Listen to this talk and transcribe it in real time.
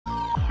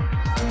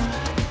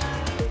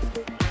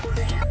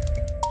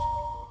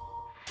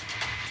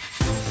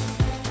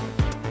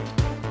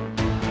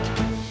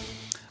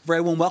Very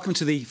warm welcome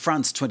to the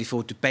France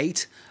 24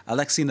 debate.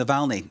 Alexei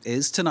Navalny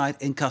is tonight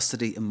in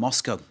custody in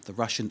Moscow. The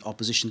Russian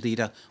opposition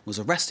leader was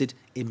arrested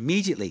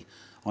immediately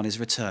on his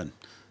return.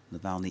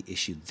 Navalny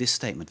issued this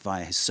statement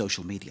via his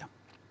social media.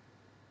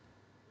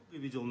 Я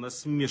видел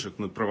насмешек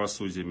над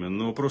правосудиями,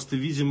 но просто,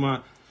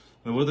 видимо,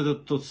 вот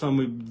этот тот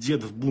самый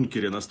дед в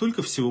бункере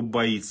настолько всего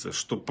боится,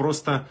 что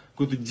просто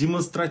какой-то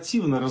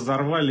демонстративно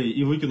разорвали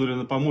и выкинули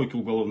на помойку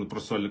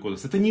уголовно-процессуальный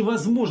кодекс. Это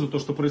невозможно, то,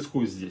 что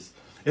происходит здесь.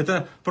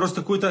 Это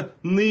просто какой-то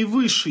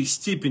наивысшей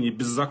степени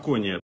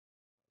беззакония.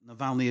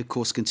 Navalny, of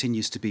course,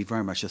 continues to be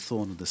very much a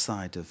thorn in the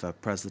side of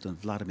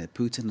President Vladimir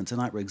Putin, and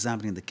tonight we're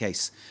examining the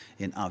case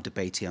in our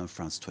debate here on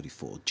France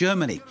 24.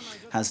 Germany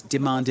has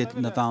demanded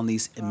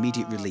Navalny's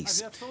immediate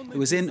release. It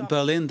was in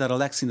Berlin that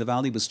Alexei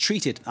Navalny was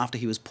treated after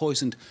he was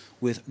poisoned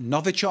with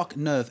Novichok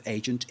nerve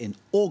agent in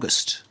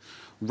August.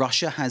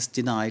 Russia has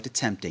denied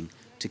attempting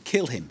to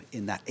kill him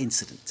in that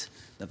incident.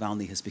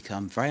 Navalny has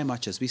become very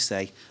much, as we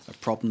say, a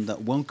problem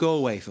that won't go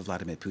away for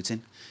Vladimir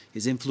Putin.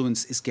 His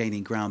influence is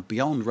gaining ground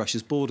beyond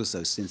Russia's borders,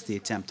 though, since the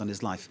attempt on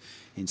his life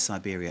in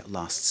Siberia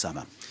last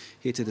summer.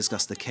 Here to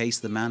discuss the case,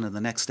 the man and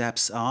the next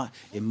steps are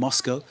in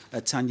Moscow,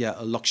 Tanya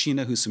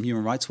Lokshina, who's from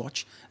Human Rights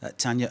Watch.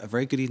 Tanya, a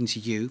very good evening to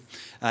you.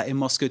 In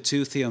Moscow,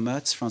 too, Theo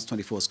Mertz, France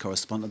 24's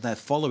correspondent. They're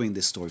following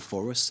this story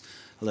for us.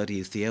 Hello to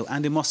you, Theo.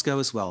 And in Moscow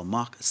as well,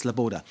 Mark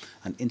Sloboda,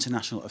 an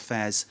international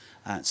affairs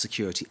and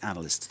security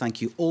analyst. Thank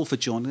you all for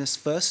joining us.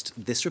 First,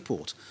 this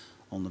report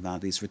on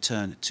Navalny's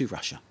return to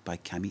Russia by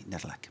Cami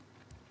Nedelak.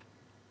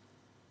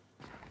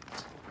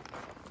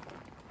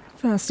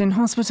 First in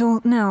hospital,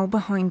 now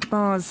behind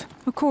bars.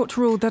 A court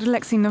ruled that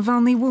Alexei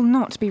Navalny will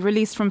not be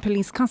released from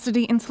police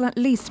custody until at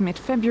least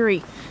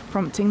mid-February,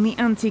 prompting the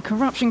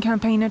anti-corruption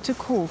campaigner to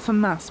call for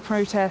mass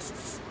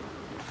protests.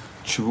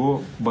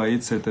 Чего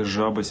боится эта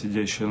жаба,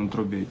 сидящая на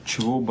трубе?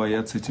 Чего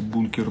боятся эти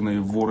бункерные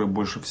воры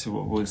больше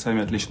всего? Вы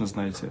сами отлично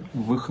знаете.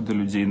 Выхода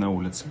людей на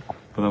улицы.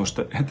 Потому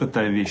что это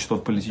та вещь,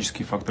 тот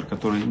политический фактор,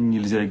 который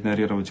нельзя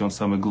игнорировать. Он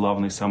самый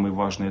главный, самый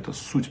важный. Это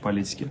суть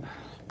политики.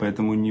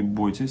 Поэтому не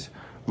бойтесь.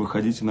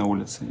 Выходите на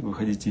улицы.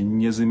 Выходите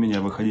не за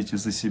меня, выходите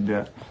за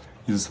себя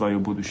и за свое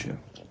будущее.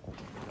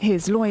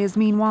 His lawyers,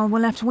 meanwhile,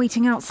 were left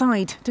waiting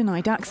outside,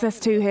 denied access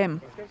to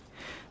him.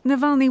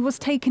 Navalny was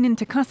taken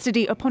into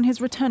custody upon his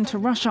return to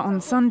Russia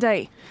on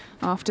Sunday,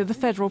 after the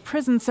Federal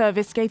Prison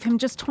Service gave him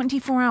just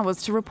 24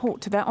 hours to report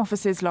to their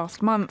offices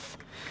last month.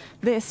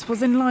 This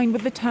was in line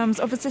with the terms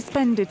of a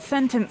suspended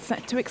sentence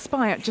set to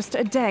expire just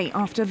a day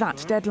after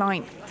that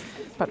deadline.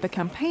 But the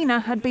campaigner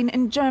had been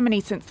in Germany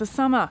since the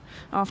summer,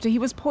 after he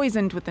was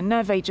poisoned with the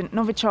nerve agent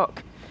Novichok.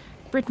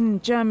 Britain,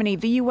 Germany,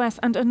 the US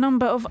and a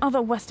number of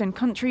other Western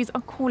countries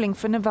are calling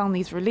for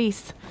Navalny's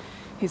release.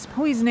 His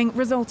poisoning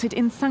resulted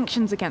in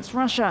sanctions against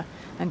Russia,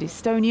 and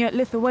Estonia,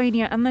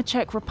 Lithuania and the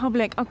Czech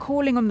Republic are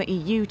calling on the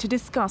EU to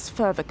discuss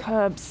further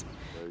curbs.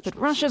 But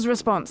Russia's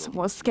response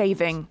was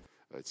scathing.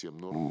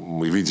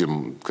 Мы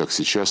видим, как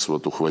сейчас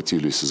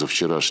ухватились за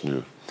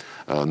вчерашнюю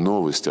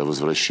новость о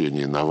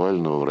возвращении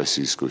Навального в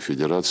Российскую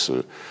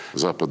Федерацию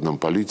западным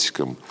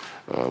политикам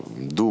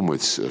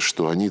думать,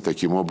 что они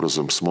таким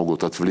образом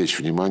смогут отвлечь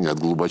внимание от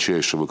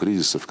глубочайшего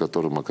кризиса, в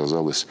котором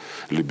оказалась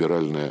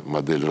либеральная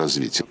модель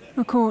развития.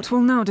 The court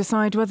will now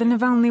decide whether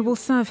Navalny will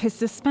serve his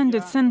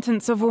suspended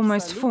sentence of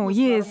almost 4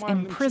 years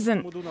in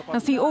prison,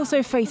 as he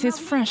also faces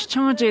fresh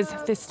charges,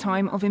 this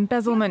time of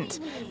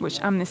embezzlement,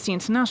 which Amnesty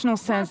International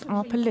says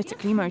are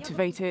politically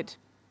motivated.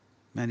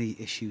 Many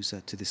issues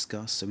to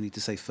discuss. So we need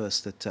to say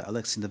first that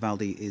Alexei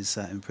Navalny is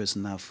in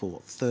prison now for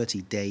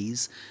 30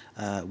 days.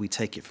 We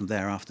take it from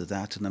there after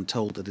that, and I'm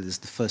told that it is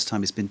the first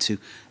time he's been to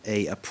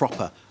a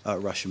proper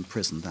Russian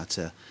prison.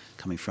 That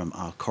coming from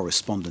our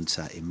correspondent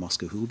in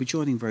Moscow, who will be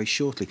joining very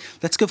shortly.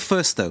 Let's go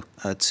first, though,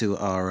 to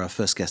our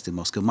first guest in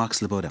Moscow, Mark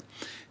Sloboda,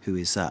 who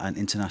is an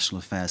international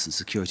affairs and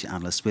security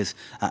analyst with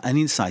an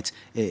insight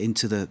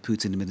into the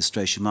Putin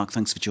administration. Mark,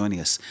 thanks for joining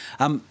us.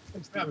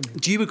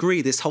 Do you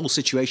agree this whole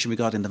situation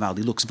regarding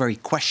Navalny looks very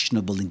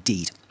questionable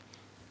indeed?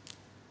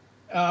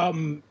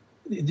 Do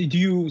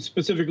you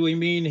specifically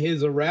mean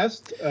his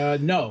arrest?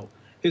 No.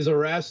 His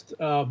arrest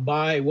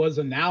was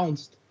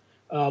announced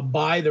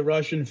by the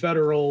Russian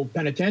Federal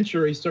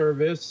Penitentiary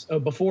Service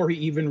before he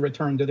even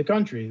returned to the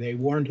country. They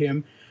warned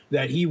him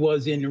that he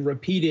was in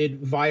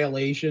repeated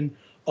violation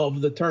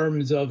of the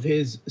terms of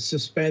his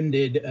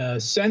suspended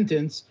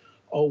sentence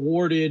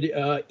awarded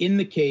in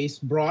the case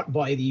brought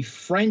by the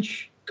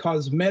French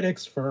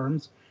cosmetics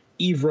firms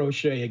Yves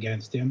Rocher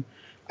against him.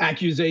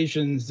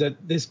 Accusations that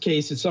this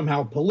case is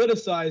somehow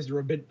politicized are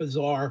a bit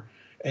bizarre,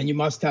 and you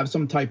must have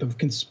some type of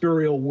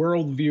conspiratorial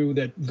worldview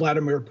that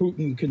Vladimir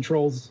Putin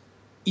controls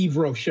Yves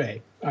Rocher.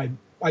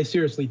 I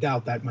seriously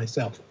doubt that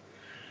myself.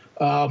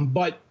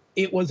 But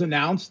it was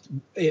announced,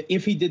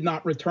 if he did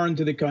not return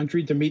to the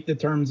country to meet the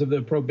terms of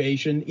the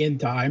probation in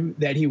time,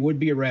 that he would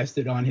be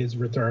arrested on his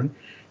return.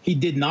 He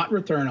did not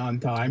return on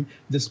time,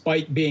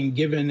 despite being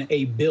given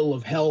a bill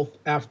of health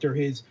after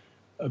his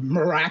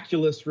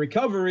miraculous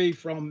recovery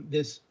from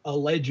this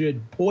alleged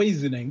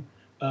poisoning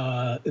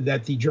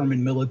that the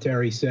German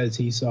military says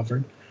he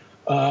suffered.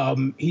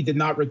 He did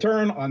not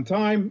return on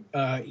time.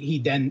 He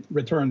then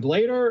returned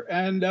later,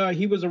 and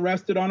he was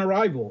arrested on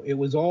arrival. It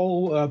was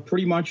all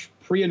pretty much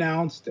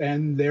pre-announced,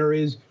 and there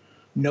is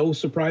no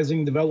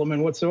surprising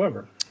development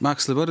whatsoever. Mark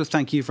Sloboda,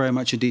 thank you very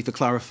much indeed for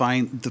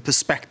clarifying the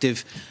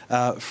perspective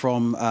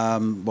from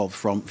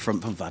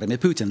Vladimir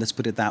Putin. Let's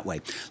put it that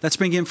way. Let's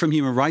bring in from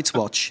Human Rights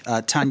Watch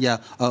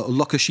Tanya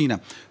Lokashina,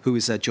 who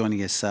is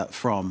joining us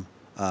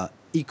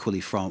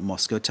equally from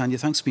Moscow. Tanya,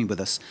 thanks for being with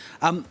us.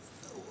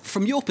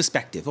 From your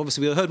perspective,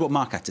 obviously we heard what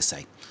Mark had to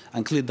say,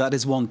 and clearly that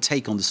is one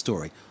take on the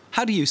story.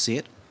 How do you see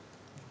it?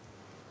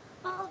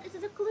 Well, it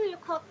is a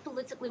clear-cut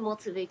politically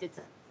motivated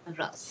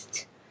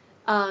arrest.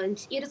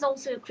 And it is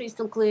also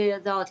crystal clear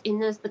that in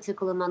this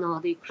particular manner,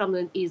 the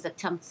Kremlin is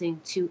attempting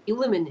to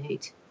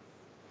eliminate,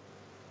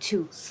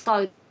 to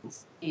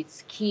silence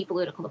its key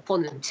political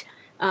opponent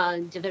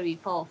and a very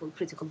powerful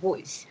critical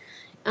voice.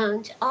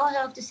 And I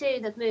have to say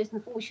that most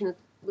unfortunately,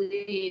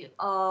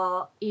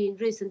 in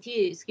recent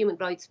years, Human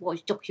Rights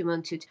Watch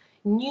documented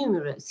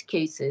numerous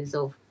cases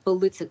of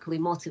politically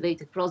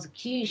motivated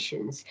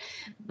prosecutions.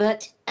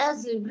 But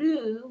as a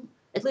rule,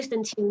 at least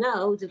until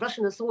now, the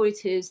Russian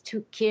authorities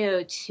took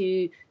care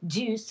to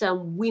do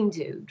some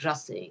window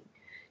dressing,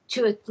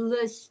 to at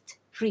least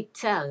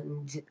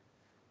pretend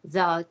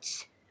that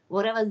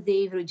whatever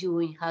they were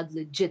doing had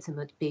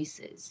legitimate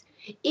basis.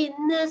 In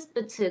this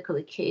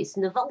particular case,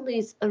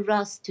 Navalny's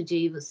arrest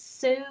today was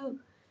so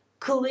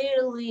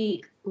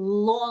clearly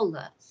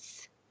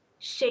lawless,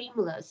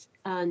 shameless,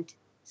 and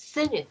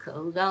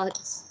cynical that,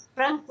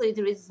 frankly,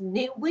 there is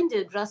no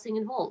window dressing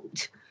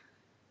involved.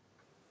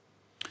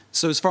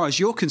 So as far as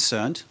you're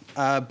concerned,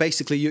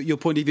 basically your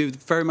point of view is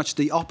very much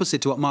the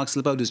opposite to what Mark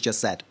Sloboda's just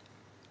said.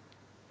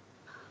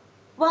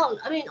 Well,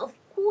 I mean, of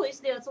course,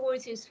 the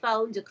authorities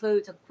found a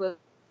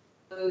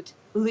quote-unquote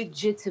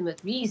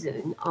legitimate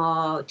reason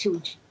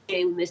to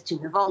jail Mr.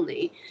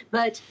 Navalny,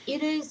 but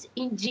it is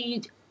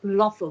indeed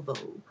laughable.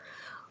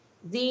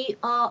 The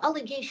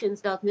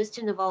allegations that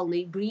Mr.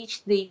 Navalny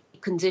breached the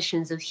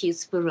conditions of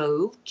his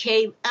parole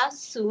came as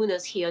soon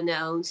as he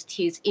announced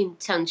his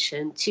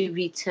intention to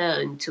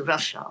return to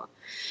Russia.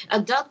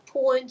 At that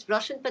point,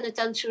 Russian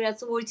penitentiary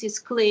authorities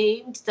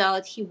claimed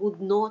that he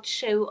would not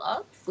show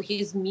up for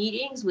his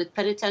meetings with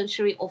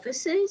penitentiary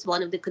officers,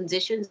 one of the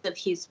conditions of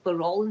his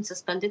parole and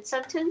suspended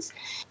sentence,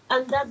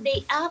 and that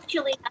they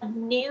actually had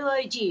no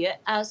idea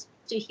as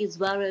to his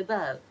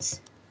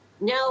whereabouts.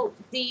 Now,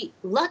 the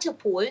latter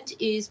point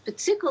is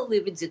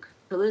particularly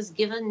ridiculous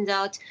given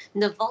that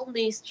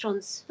Navalny's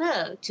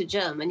transfer to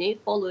Germany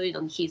following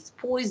on his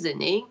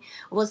poisoning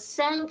was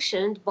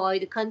sanctioned by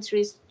the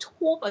country's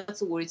top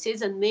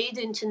authorities and made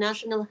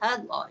international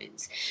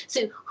headlines.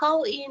 So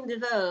how in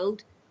the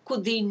world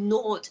could they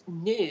not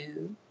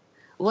know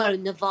where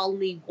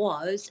Navalny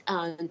was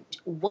and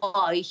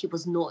why he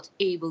was not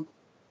able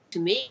to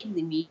make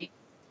the meeting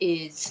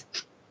is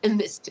a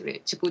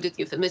mystery, to put it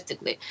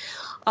euphemistically.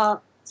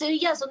 So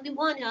yes, on the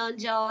one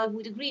hand, I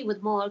would agree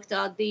with Mark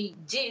that they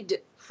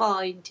did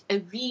find a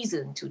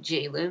reason to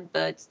jail him,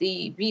 but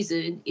the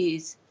reason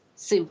is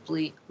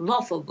simply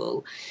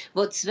laughable.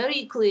 What's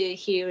very clear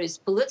here is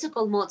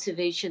political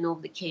motivation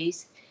of the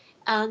case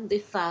and the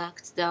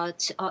fact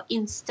that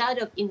instead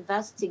of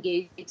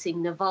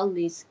investigating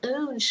Navalny's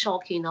own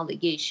shocking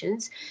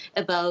allegations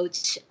about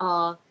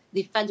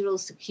the Federal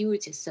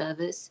Security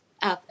Service,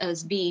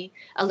 FSB,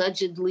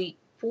 allegedly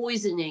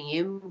poisoning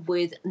him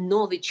with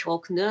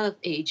Novichok nerve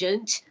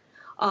agent,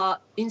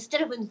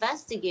 instead of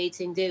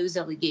investigating those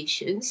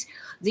allegations,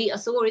 the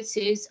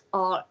authorities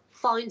are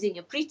finding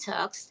a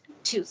pretext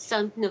to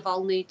send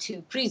Navalny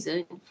to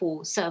prison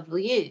for several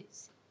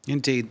years.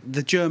 Indeed.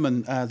 The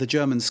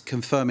Germans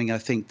confirming, I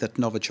think, that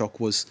Novichok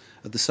was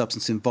the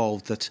substance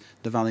involved that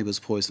Navalny was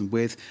poisoned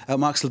with.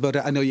 Mark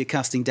Sloboda, I know you're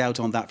casting doubt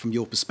on that from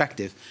your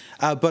perspective,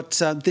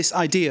 but this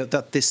idea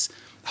that this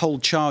whole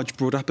charge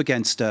brought up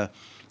against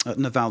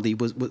Navalny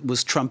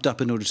was trumped up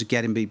in order to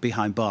get him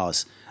behind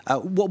bars.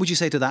 What would you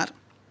say to that?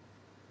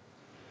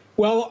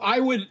 Well, I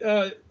would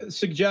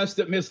suggest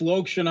that Ms.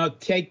 Lokshina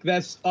take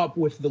this up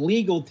with the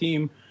legal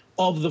team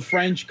of the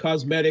French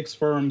cosmetics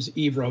firms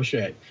Yves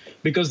Rocher,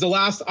 because the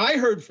last I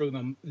heard from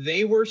them,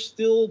 they were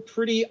still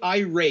pretty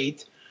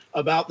irate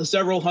about the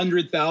several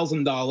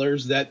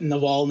 $100,000 that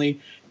Navalny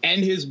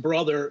and his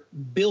brother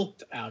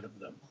bilked out of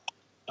them.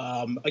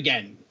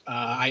 Again,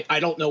 I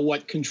don't know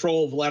what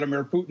control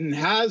Vladimir Putin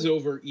has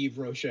over Yves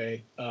Rocher,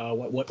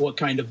 what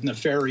kind of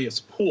nefarious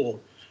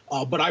pull,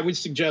 but I would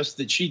suggest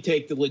that she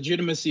take the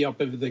legitimacy of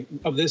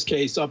this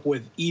case up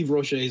with Yves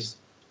Rocher's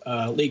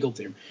legal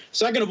team.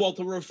 Second of all,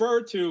 to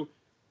refer to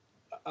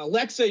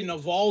Alexei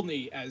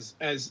Navalny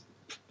as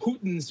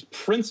Putin's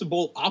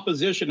principal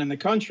opposition in the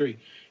country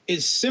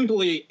is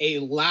simply a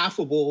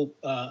laughable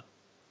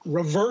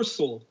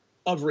reversal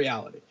of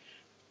reality.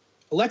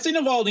 Alexei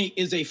Navalny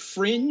is a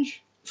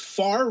fringe,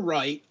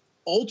 far-right,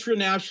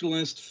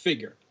 ultra-nationalist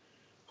figure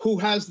who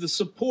has the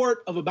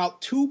support of about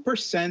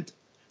 2%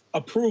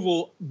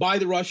 approval by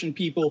the Russian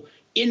people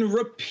in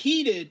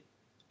repeated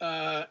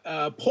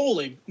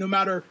polling, no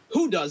matter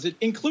who does it,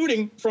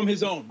 including from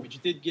his own,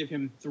 which did give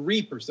him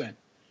 3%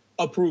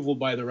 approval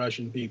by the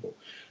Russian people.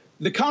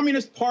 The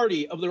Communist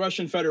Party of the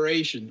Russian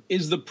Federation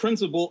is the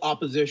principal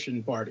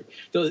opposition party.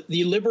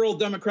 The Liberal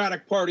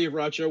Democratic Party of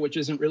Russia, which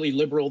isn't really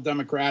liberal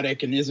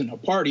democratic and isn't a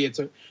party, it's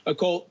a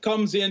cult,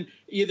 comes in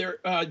either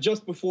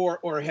just before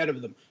or ahead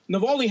of them.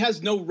 Navalny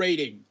has no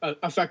rating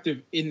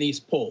effective in these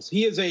polls.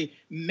 He is a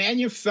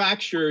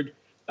manufactured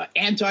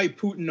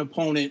anti-Putin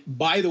opponent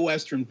by the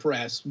Western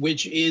press,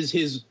 which is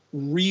his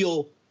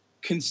real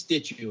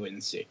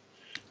constituency.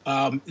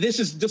 This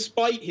is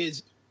despite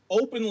his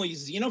openly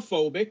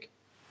xenophobic,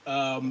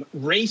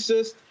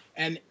 racist,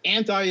 and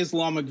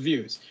anti-Islamic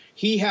views.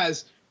 He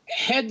has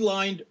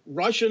headlined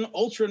Russian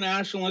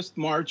ultranationalist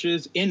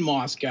marches in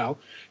Moscow.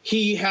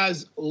 He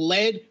has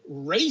led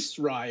race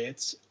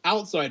riots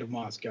outside of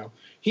Moscow.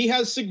 He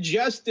has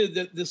suggested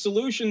that the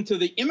solution to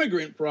the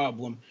immigrant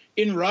problem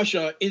in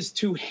Russia is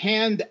to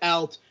hand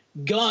out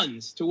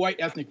guns to white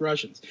ethnic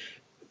Russians.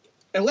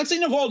 Alexei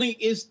Navalny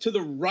is to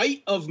the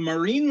right of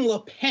Marine Le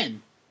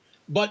Pen,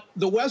 but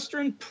the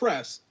Western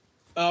press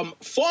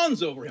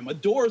fawns over him,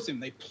 adores him.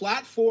 They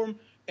platform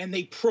and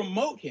they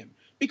promote him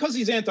because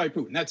he's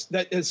anti-Putin.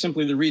 That is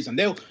simply the reason.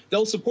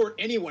 They'll support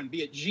anyone,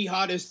 be it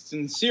jihadists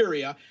in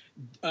Syria,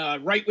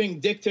 right-wing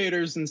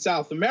dictators in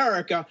South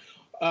America,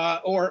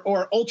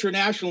 or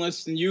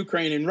ultranationalists in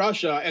Ukraine and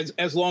Russia,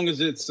 as long as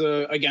it's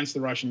against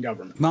the Russian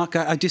government. Mark,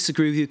 I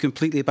disagree with you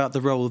completely about the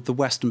role of the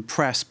Western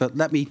press, but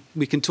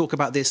we can talk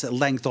about this at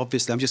length,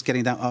 obviously. I'm just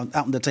getting that out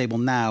on the table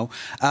now.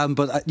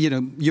 But, you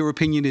know, your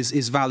opinion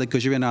is valid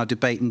because you're in our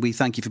debate, and we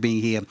thank you for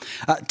being here.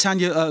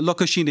 Tanya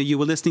Lokoshina, you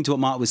were listening to what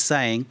Mark was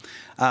saying.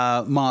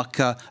 Mark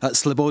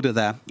Sloboda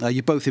there.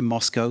 You're both in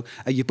Moscow.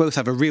 You both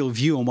have a real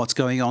view on what's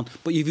going on,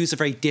 but your views are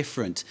very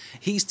different.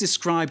 He's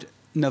described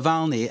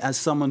Navalny as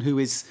someone who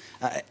is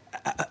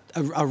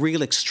a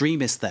real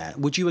extremist there.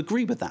 Would you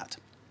agree with that?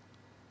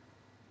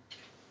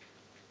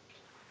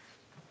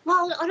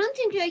 Well, I don't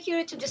think we are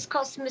here to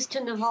discuss Mr.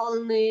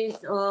 Navalny's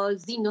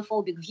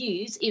xenophobic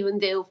views, even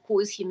though, of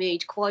course, he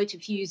made quite a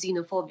few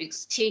xenophobic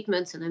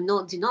statements, and I'm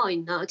not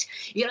denying that.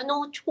 We are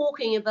not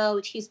talking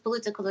about his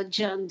political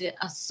agenda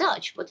as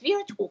such. What we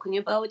are talking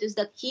about is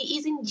that he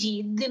is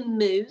indeed the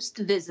most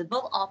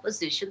visible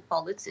opposition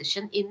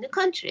politician in the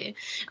country.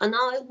 And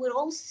I would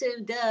also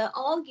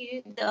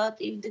argue that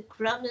if the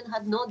Kremlin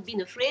had not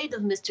been afraid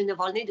of Mr.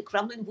 Navalny, the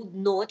Kremlin would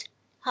not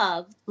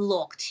have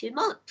locked him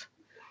up.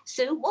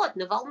 So what?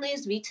 Navalny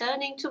is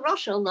returning to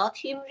Russia. Let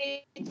him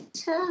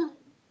return.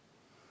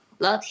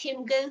 Let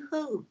him go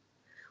home.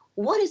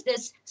 What is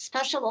this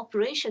special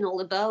operation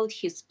all about?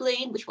 His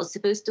plane, which was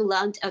supposed to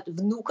land at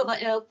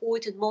Vnukovo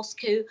airport in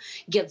Moscow,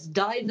 gets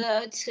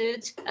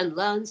diverted and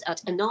lands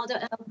at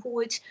another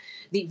airport.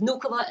 The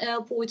Vnukovo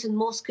airport in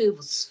Moscow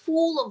was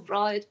full of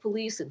riot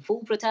police in full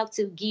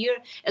protective gear,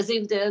 as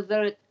if there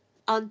were an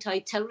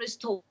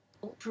anti-terrorist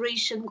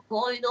operation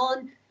going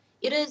on.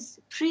 It is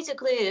pretty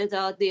clear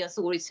that the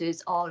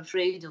authorities are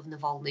afraid of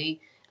Navalny,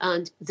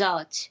 and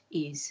that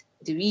is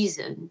the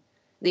reason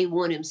they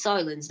want him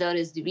silenced. That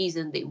is the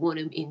reason they want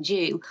him in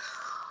jail.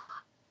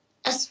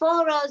 As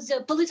far as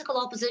political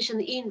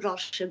opposition in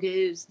Russia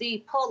goes,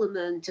 the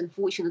parliament,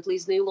 unfortunately,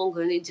 is no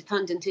longer an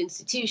independent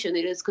institution.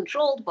 It is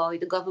controlled by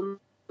the government.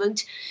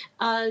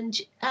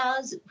 And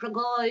as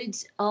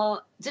regards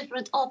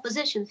different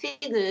opposition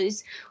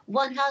figures,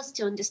 one has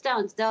to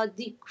understand that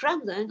the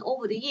Kremlin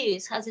over the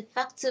years has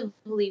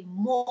effectively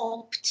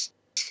mopped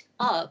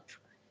up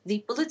the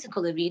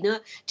political arena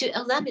to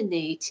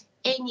eliminate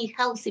any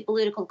healthy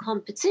political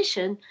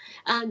competition.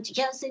 And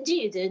yes,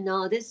 indeed, in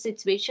this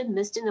situation,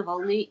 Mr.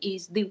 Navalny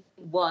is the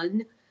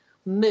one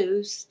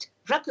most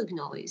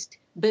recognized,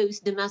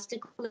 both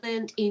domestically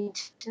and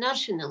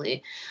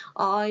internationally.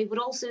 I would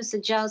also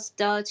suggest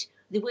that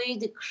the way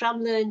the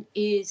Kremlin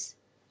is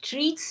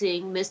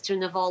treating Mr.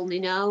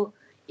 Navalny now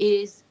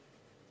is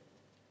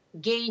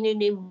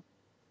gaining him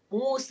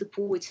more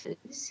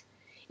supporters,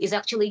 is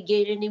actually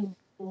gaining him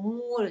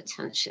more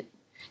attention.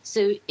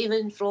 So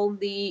even from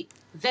the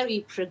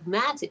very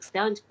pragmatic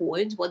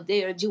standpoint, what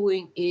they are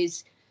doing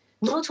is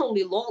not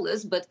only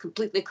lawless, but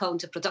completely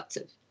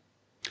counterproductive.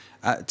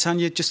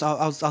 Tanya,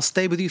 I'll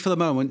stay with you for the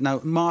moment. Now,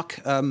 Mark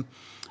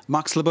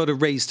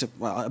Sloboda raised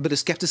a bit of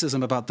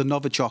scepticism about the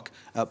Novichok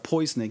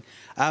poisoning.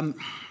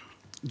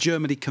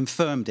 Germany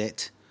confirmed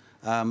it,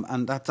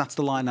 and that's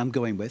the line I'm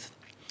going with.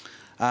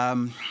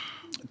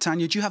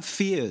 Tanya, do you have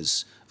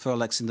fears for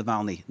Alexei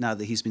Navalny now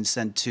that he's been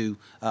sent to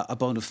a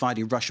bona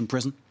fide Russian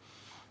prison?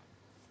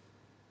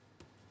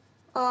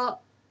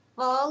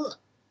 Well,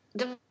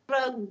 there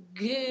are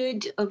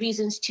good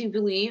reasons to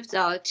believe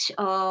that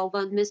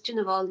when Mr.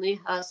 Navalny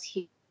has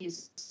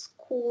his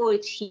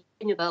court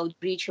hearing about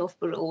breach of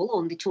parole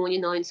on the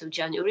 29th of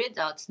January,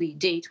 that's the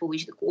date for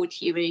which the court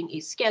hearing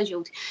is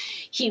scheduled,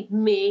 he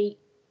may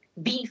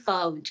be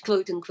found,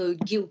 quote-unquote,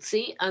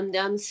 guilty and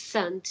then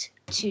sent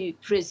to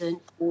prison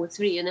for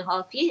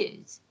 3.5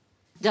 years.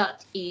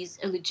 That is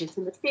a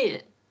legitimate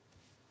fear.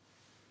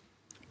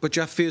 But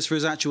you have fears for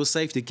his actual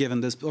safety, given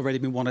there's already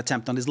been one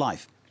attempt on his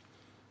life?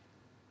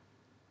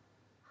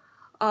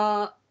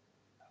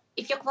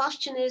 if your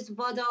question is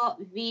whether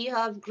we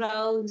have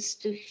grounds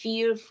to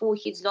fear for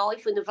his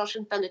life in the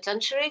Russian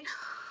penitentiary,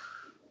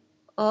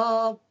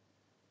 I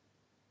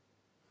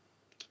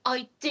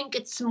think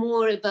it's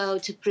more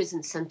about a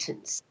prison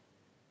sentence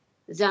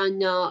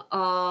than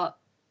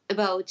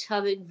about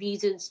having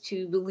reasons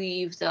to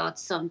believe that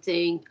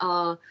something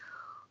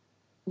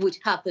would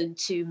happen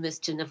to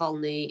Mr.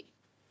 Navalny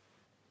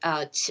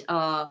at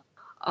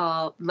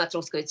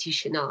Metrovskaya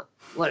Tishina,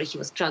 where he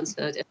was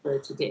transferred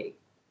today.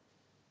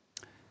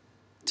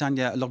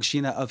 Tanya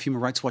Logshina of Human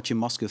Rights Watch in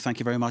Moscow, thank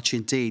you very much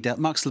indeed.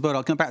 Mark Sloboda,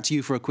 I'll come back to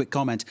you for a quick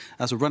comment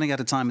as we're running out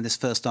of time in this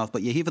first half,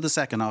 but you're here for the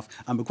second half,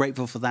 and we're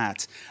grateful for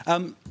that.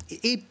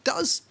 It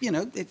does, you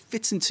know, it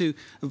fits into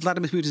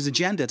Vladimir Putin's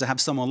agenda to have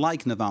someone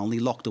like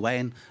Navalny locked away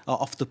and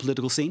off the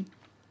political scene?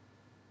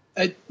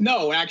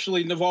 No,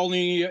 actually,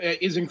 Navalny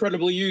is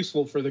incredibly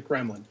useful for the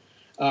Kremlin.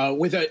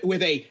 With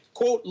a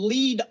quote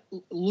lead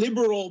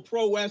liberal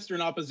pro-Western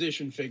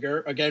opposition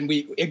figure. Again,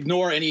 we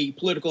ignore any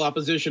political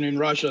opposition in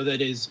Russia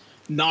that is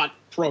not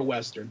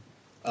pro-Western,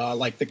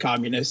 like the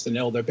communists and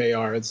LDP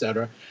are,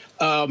 etc.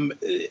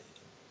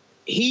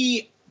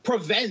 He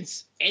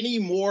prevents any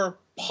more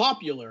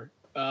popular,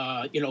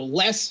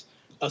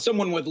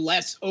 someone with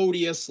less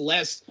odious,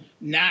 less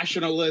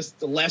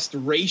nationalist, less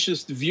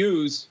racist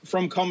views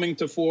from coming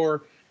to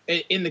fore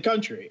in the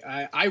country.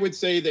 I would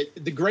say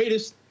that the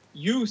greatest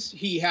use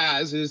he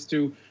has is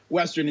to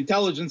Western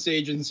intelligence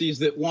agencies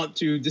that want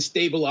to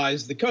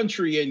destabilize the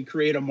country and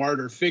create a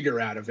martyr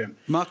figure out of him.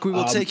 Mark, we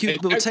will take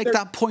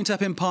that point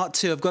up in part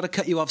two. I've got to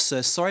cut you off,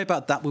 sir. Sorry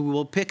about that. We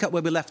will pick up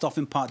where we left off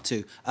in part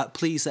two.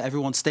 Please,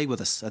 everyone, stay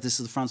with us. This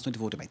is the France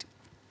 24 debate.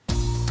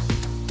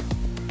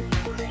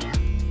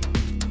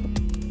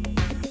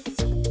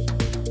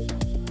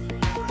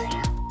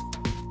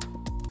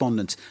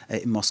 Correspondent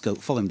in Moscow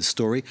following the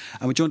story.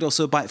 And we're joined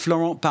also by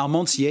Florent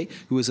Parmentier,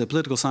 who is a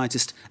political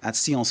scientist at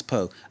Sciences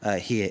Po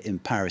here in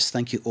Paris.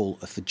 Thank you all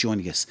for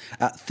joining us.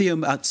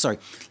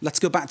 Let's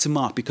go back to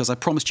Mark, because I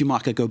promised you,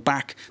 Mark, I'd go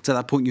back to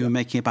that point you were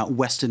making about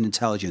Western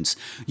intelligence.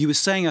 You were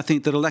saying, I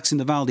think, that Alexei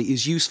Navalny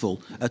is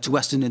useful to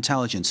Western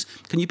intelligence.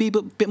 Can you be a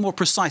bit more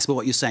precise about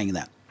what you're saying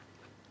there?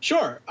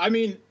 Sure. I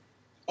mean,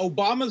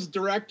 Obama's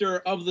director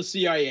of the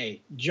CIA,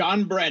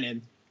 John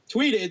Brennan,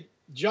 tweeted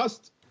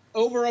just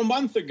over a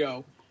month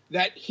ago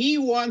that he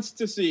wants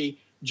to see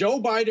Joe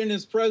Biden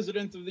as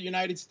president of the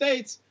United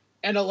States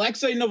and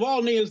Alexei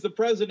Navalny as the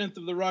president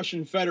of the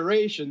Russian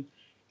Federation.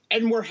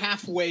 And we're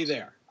halfway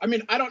there. I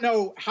mean, I don't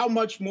know how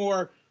much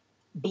more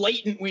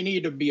blatant we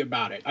need to be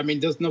about it. I mean,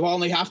 does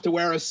Navalny have to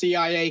wear a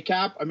CIA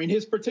cap? I mean,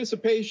 his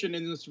participation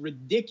in this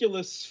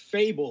ridiculous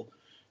fable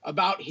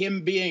about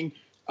him being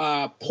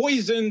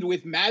poisoned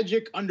with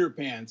magic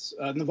underpants,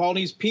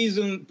 Navalny's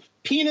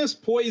penis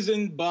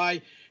poisoned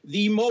by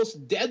the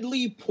most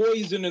deadly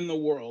poison in the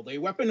world, a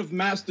weapon of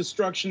mass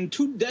destruction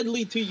too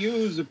deadly to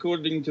use,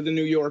 according to the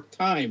New York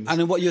Times.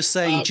 And in what you're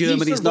saying,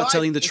 Germany is not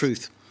telling the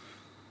truth.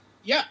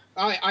 Yeah,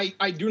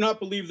 I do not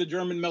believe the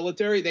German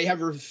military. They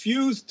have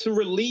refused to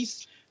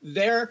release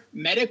their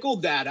medical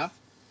data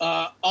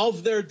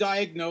of their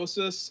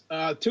diagnosis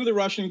to the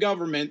Russian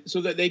government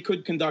so that they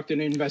could conduct an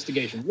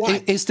investigation.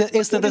 Why? Is there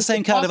the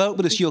same kind of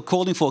openness you're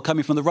calling for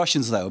coming from the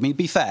Russians, though? I mean,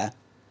 be fair.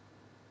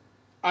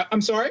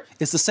 I'm sorry?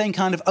 It's the same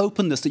kind of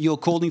openness that you're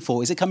calling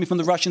for. Is it coming from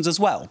the Russians as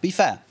well? Be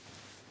fair.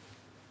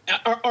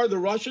 Are the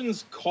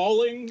Russians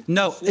calling?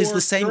 No, is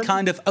the same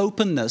kind of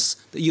openness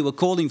that you were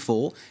calling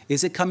for,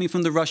 is it coming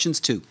from the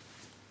Russians too?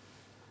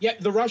 Yeah,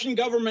 the Russian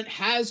government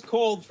has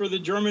called for the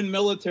German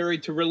military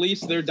to release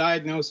their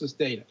diagnosis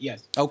data,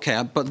 yes.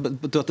 Okay, but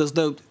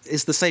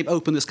is the same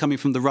openness coming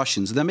from the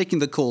Russians? They're making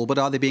the call, but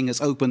are they being as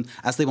open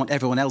as they want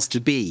everyone else to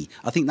be?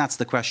 I think that's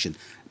the question.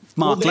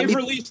 Mark, well, they've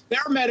released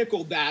their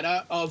medical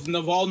data of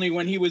Navalny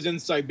when he was in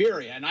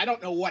Siberia, and I don't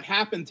know what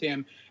happened to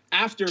him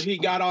after he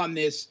got on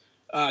this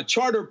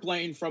charter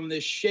plane from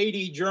this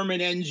shady German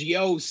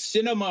NGO,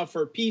 Cinema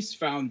for Peace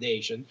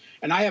Foundation,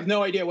 and I have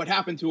no idea what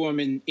happened to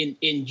him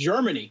in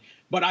Germany.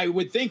 But I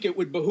would think it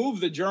would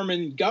behoove the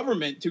German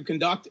government to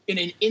conduct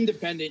an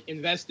independent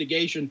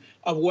investigation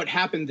of what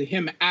happened to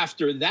him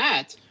after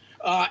that,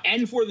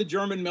 and for the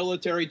German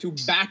military to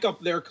back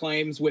up their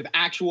claims with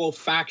actual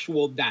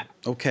factual data.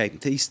 Okay.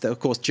 Of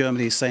course,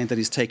 Germany is saying that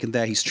he's taken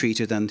there, he's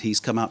treated, and he's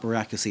come out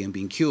miraculously and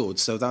been cured.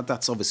 So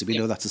that's obviously, we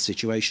know that's the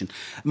situation.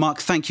 Mark,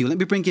 thank you. Let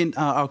me bring in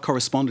our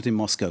correspondent in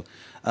Moscow,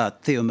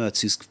 Theo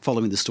Mertz, who's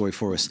following the story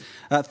for us.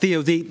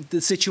 Theo,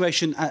 the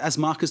situation, as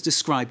Mark has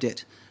described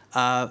it,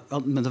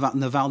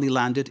 Navalny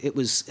landed. It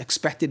was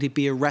expected he'd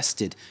be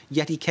arrested,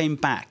 yet he came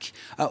back.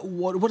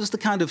 What is the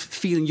kind of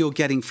feeling you're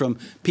getting from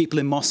people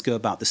in Moscow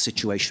about the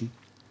situation?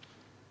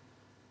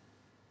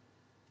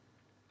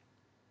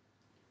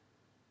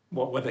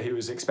 Whether he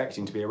was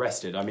expecting to be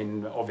arrested. I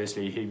mean,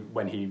 obviously,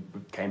 when he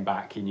came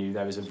back, he knew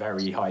there was a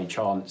very high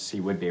chance he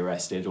would be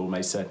arrested,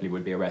 almost certainly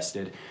would be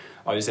arrested.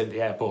 I was at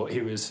the airport.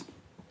 He was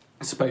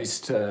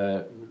supposed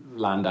to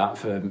land out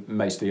for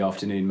most of the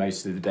afternoon,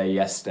 most of the day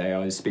yesterday. I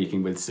was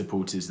speaking with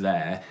supporters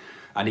there,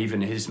 and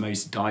even his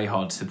most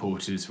diehard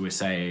supporters were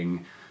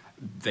saying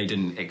they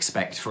didn't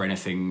expect for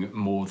anything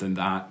more than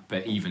that.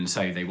 But even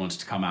so, they wanted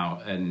to come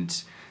out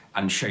and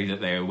show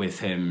that they were with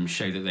him,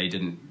 show that they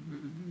didn't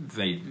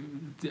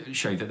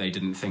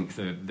think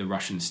the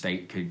Russian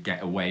state could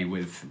get away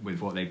with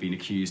what they've been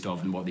accused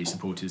of and what these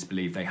supporters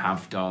believe they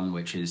have done,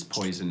 which is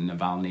poison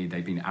Navalny.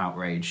 They've been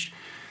outraged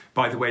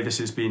by the way this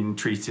has been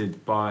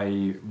treated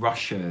by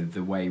Russia,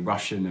 the way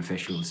Russian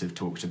officials have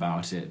talked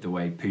about it, the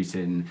way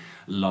Putin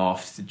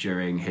laughed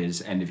during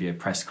his end-of-year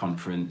press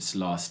conference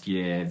last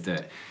year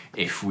that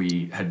if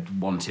we had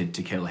wanted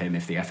to kill him,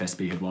 if the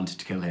FSB had wanted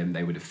to kill him,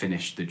 they would have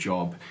finished the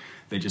job.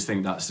 They just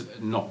think that's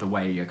not the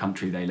way a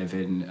country they live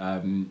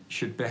in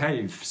should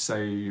behave.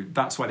 So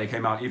that's why they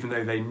came out, even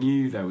though they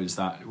knew there was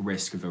that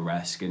risk of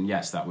arrest. And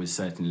yes, that was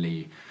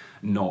certainly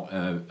not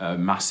a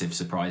massive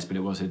surprise, but it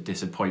was a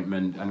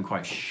disappointment and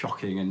quite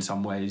shocking in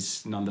some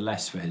ways,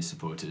 nonetheless, for his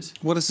supporters.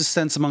 What is the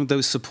sense among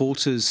those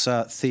supporters,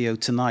 Theo,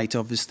 tonight?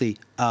 Obviously,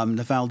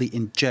 Navalny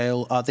in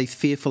jail. Are they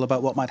fearful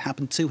about what might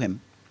happen to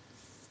him?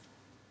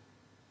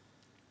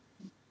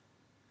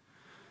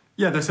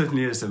 Yeah, there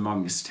certainly is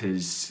amongst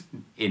his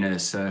inner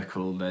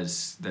circle.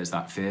 There's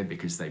that fear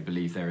because they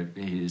believe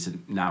he is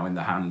now in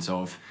the hands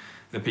of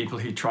the people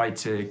who tried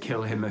to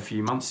kill him a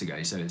few months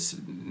ago. So it's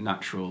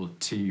natural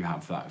to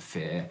have that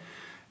fear.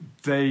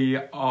 They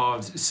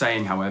are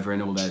saying, however,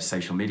 in all their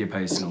social media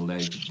posts and all their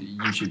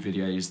YouTube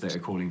videos that are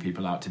calling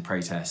people out to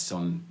protests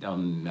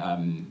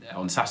on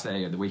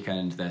Saturday at the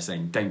weekend, they're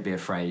saying, don't be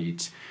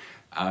afraid.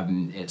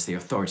 It's the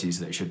authorities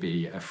that should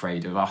be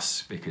afraid of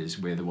us because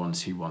we're the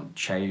ones who want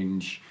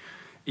change.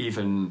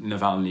 Even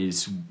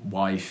Navalny's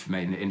wife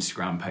made an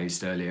Instagram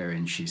post earlier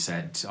and she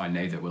said, I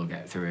know that we'll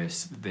get through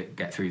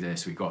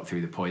this. We got through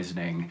the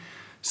poisoning.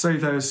 So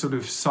there's sort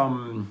of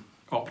some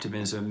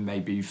optimism,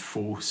 maybe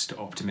forced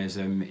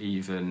optimism,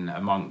 even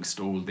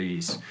amongst all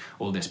this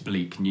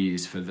bleak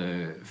news for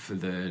the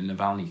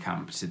Navalny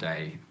camp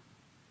today.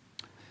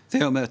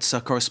 Theo Mertz,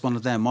 our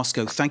correspondent there in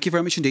Moscow. Thank you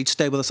very much indeed.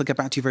 Stay with us. I'll get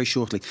back to you very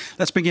shortly.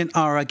 Let's bring in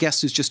our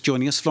guest who's just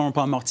joining us, Florent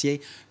Parmentier,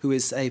 who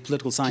is a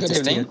political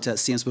scientist here at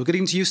Sciences Po. Good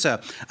evening to you,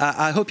 sir.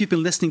 I hope you've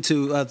been listening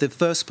to the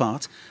first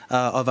part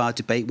of our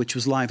debate, which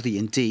was lively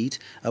indeed.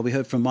 We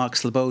heard from Mark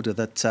Sloboda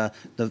that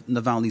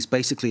Navalny's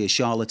basically a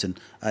charlatan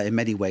in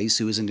many ways,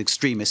 who is an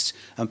extremist,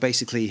 and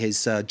basically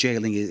his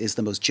jailing is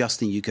the most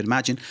just thing you could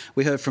imagine.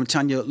 We heard from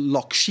Tanya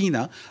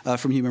Lokshina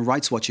from Human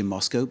Rights Watch in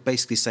Moscow,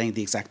 basically saying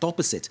the exact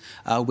opposite,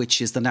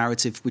 which is the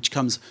narrative which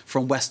comes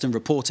from Western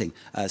reporting,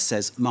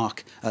 says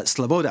Mark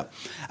Sloboda.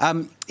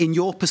 In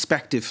your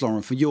perspective,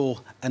 Florent, from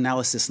your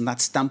analysis and that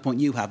standpoint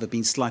you have of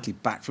being slightly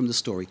back from the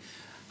story,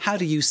 how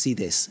do you see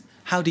this?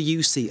 How do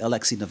you see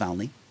Alexei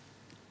Navalny?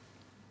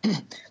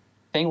 I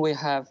think we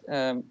have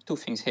two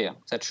things here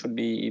that should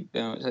be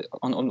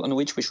on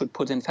which we should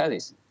put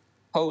emphasis.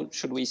 How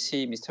should we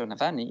see Mr.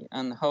 Navalny,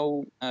 and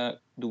how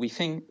do we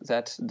think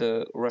that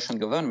the Russian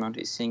government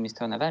is seeing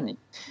Mr. Navalny?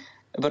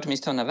 But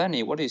Mr.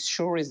 Navalny, what is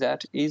sure is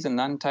that he's an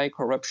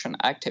anti-corruption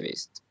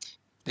activist,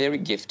 very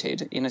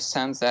gifted in a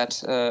sense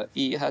that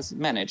he has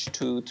managed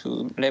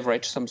to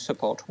leverage some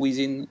support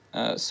within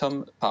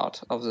some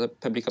part of the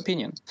public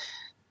opinion.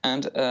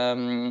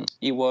 And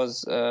he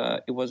was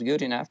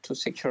good enough to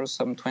secure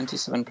some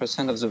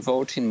 27% of the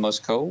vote in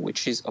Moscow,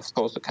 which is, of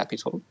course, the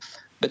capital,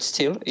 but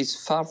still is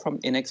far from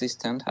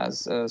inexistent,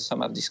 as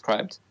some have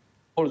described,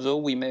 although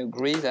we may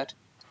agree that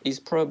he's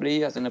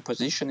probably, as an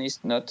oppositionist,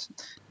 not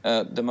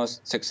the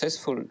most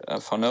successful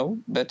for now.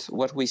 But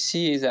what we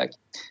see is that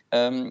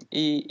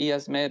he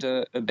has made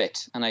a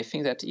bet, and I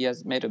think that he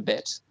has made a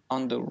bet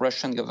on the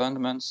Russian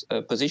government's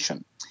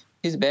position.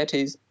 His bet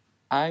is,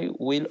 I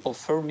will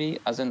offer me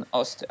as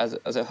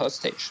a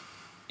hostage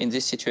in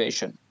this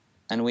situation.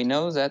 And we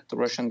know that the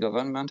Russian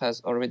government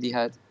has already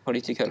had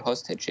political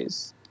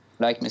hostages,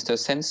 like Mr.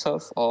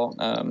 Sentsov or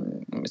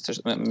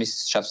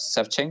Ms.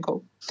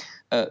 Savchenko.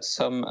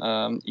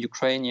 Some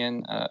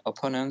Ukrainian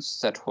opponents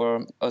that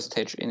were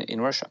hostage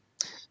in Russia.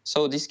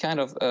 So this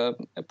kind of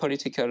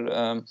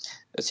political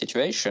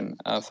situation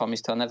for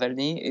Mr.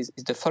 Navalny is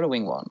the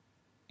following one.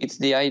 It's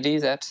the idea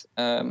that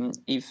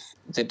if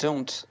they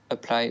don't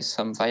apply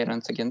some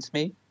violence against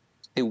me,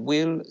 they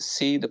will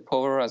see the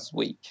power as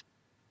weak.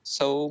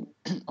 So,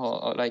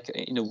 or like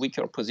in a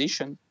weaker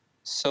position.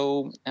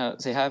 So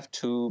they have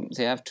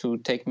to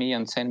take me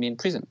and send me in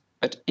prison.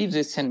 But if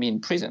they send me in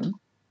prison,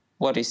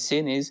 what is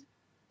seen is,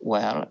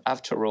 well,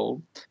 after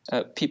all,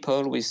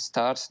 people will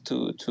start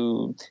to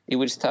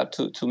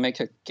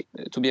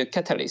be a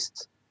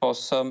catalyst for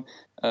some,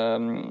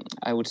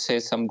 I would say,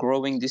 some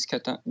growing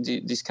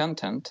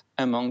discontent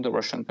among the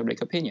Russian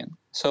public opinion.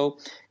 So,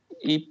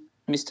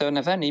 Mr.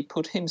 Navalny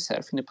put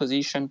himself in a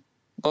position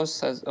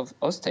both as of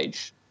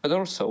hostage, but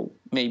also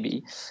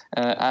maybe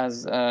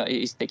as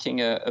he's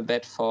taking a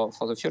bet for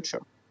the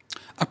future.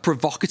 A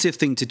provocative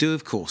thing to do,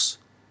 of course.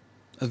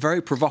 A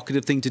very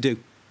provocative thing to do.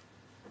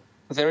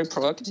 Very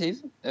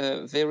provocative,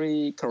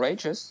 very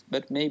courageous,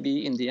 but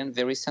maybe in the end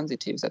very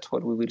sensitive. That's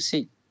what we will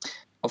see.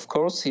 Of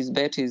course, his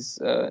bet is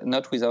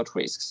not without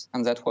risks,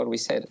 and that's what we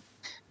said.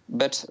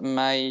 But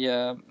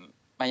my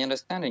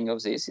understanding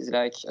of this is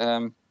like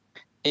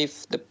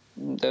if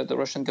the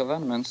Russian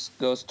government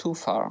goes too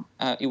far,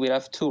 it will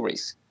have two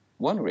risks.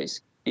 One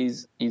risk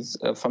is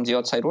from the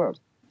outside world.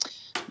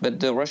 But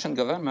the Russian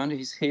government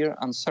is here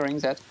answering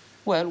that,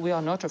 well, we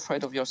are not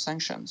afraid of your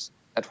sanctions.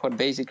 That's what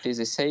basically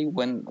they say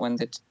when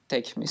they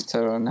take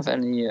Mr.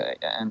 Navalny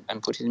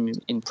and put him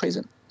in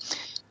prison.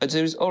 But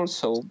there is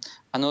also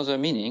another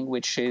meaning,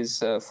 which is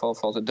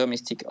for the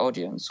domestic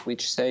audience,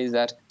 which says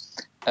that,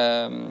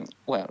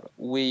 well,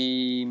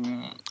 we,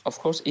 of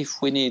course,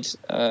 if we need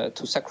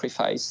to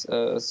sacrifice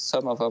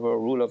some of our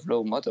rule of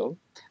law model,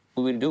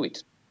 we will do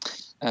it.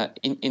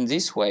 In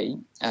this way,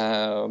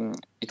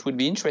 it would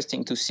be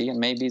interesting to see, and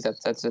maybe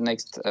that's the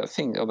next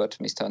thing about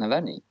Mr.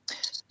 Navalny.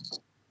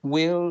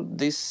 Will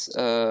this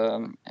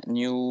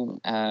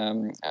new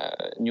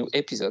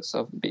episodes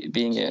of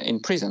being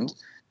imprisoned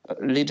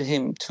lead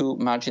him to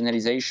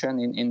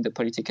marginalization in the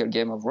political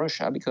game of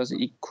Russia, because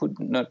he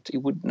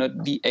would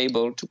not be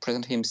able to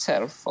present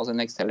himself for the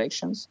next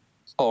elections,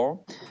 or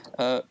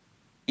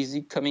is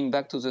he coming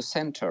back to the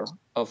center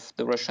of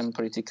the Russian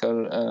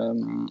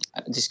political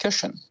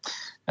discussion?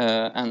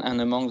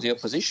 And among the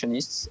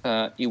oppositionists,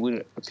 he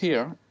will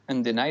appear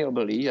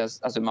undeniably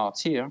as a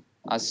martyr,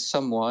 as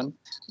someone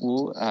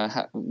who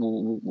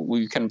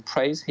you can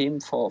praise him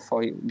for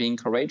being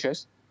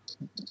courageous.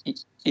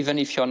 Even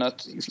if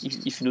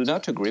if you do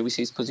not agree with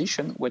his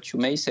position, what you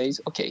may say is,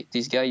 okay,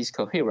 this guy is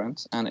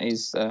coherent and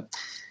is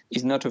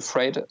not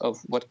afraid of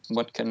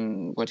what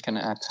can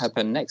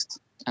happen next,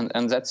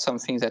 and that's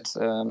something that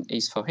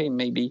is for him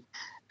maybe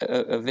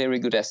a very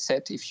good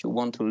asset if you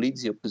want to lead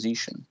the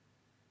opposition.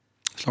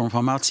 Florent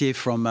Parmentier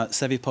from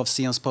Sevipov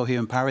Sciences Po here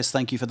in Paris.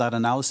 Thank you for that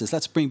analysis.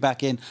 Let's bring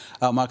back in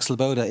Mark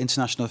Sloboda,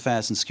 international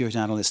affairs and security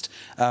analyst,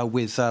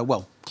 with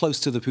well, close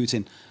to the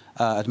Putin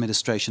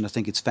administration, I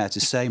think it's fair to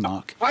say,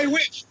 Mark. I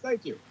wish.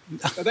 Thank you.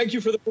 Thank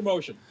you for the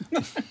promotion.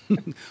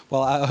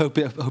 Well, I hope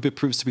it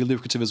proves to be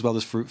lucrative as well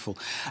as fruitful.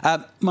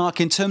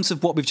 Mark, in terms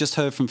of what we've just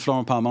heard from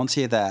Florent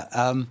Parmentier there,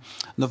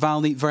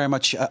 Navalny, very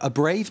much a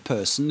brave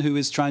person who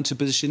is trying to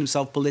position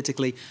himself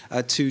politically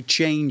to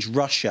change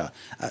Russia.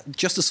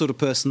 Just the sort of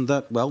person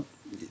that, well,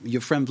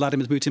 your friend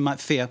Vladimir Putin might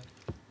fear.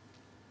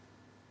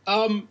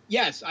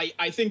 Yes,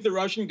 I think the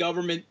Russian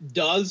government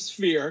does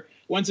fear.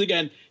 Once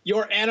again,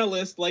 your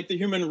analyst, like the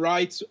Human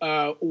Rights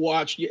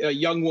Watch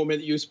young woman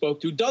that you spoke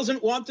to,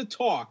 doesn't want to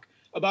talk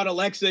about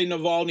Alexei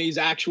Navalny's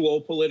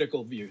actual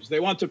political views. They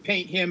want to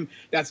paint him,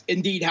 that's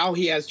indeed how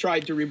he has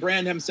tried to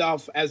rebrand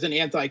himself, as an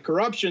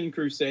anti-corruption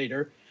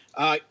crusader,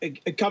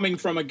 coming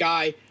from a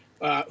guy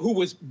who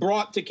was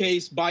brought to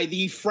case by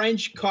the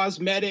French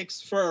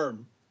cosmetics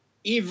firm,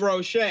 Yves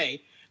Rocher,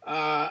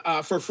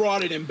 for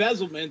fraud and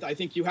embezzlement. I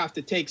think you have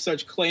to take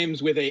such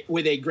claims with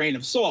a grain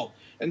of salt.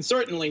 And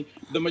certainly,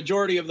 the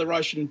majority of the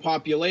Russian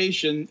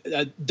population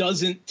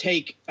doesn't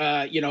take,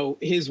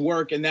 his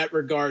work in that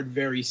regard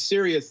very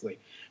seriously.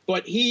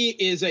 But he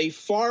is a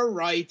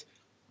far-right,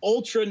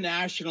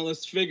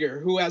 ultra-nationalist figure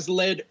who has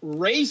led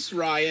race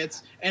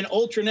riots and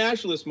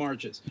ultra-nationalist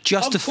marches.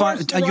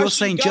 And you're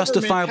saying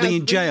justifiably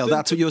in jail.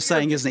 That's what you're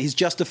saying, isn't it? He's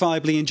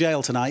justifiably in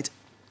jail tonight.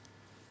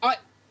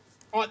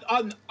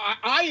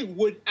 I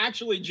would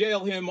actually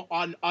jail him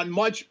on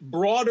much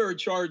broader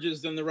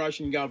charges than the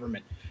Russian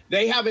government.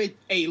 They have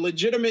a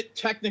legitimate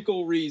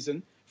technical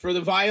reason for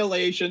the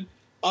violation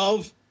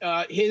of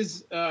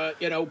his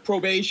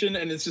probation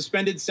and his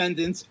suspended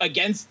sentence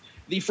against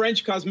the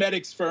French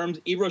cosmetics firm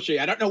Yves Rocher.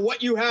 I don't know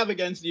what you have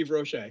against Yves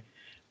Rocher,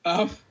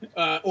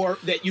 or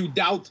that you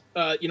doubt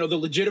the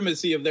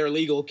legitimacy of their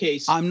legal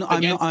case. I'm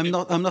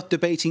not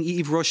debating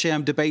Yves Rocher.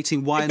 I'm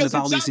debating why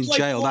Navalny's in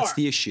jail. That's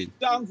the issue.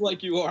 Sounds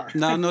like you are.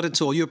 No, not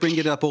at all. You bring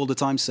it up all the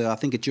time, sir. I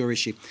think it's your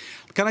issue.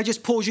 Can I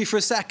just pause you for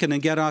a second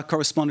and get our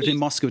correspondent in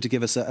Moscow to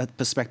give us a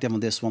perspective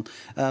on this one?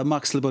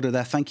 Mark Sloboda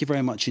there, thank you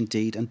very much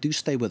indeed, and do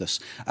stay with us.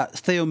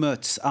 Theo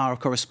Mertz, our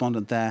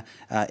correspondent there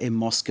in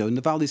Moscow.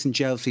 Navalny's in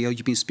jail, Theo.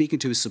 You've been speaking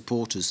to his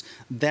supporters.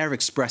 They're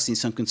expressing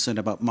some concern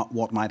about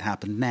what might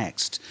happen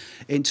next.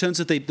 In terms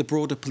of the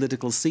broader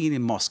political scene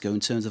in Moscow, in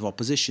terms of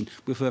opposition,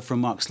 we've heard from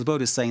Mark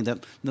Sloboda saying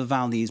that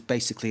Navalny is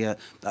basically a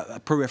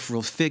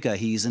peripheral figure.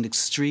 He's an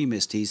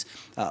extremist. He's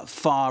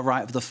far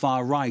right of the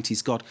far right.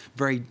 He's got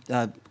very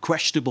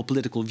questionable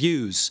political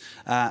views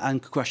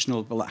and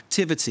questionable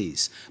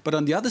activities. But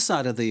on the other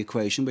side of the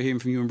equation, we're hearing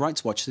from Human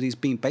Rights Watch that he's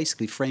being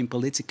basically framed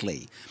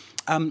politically.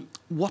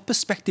 What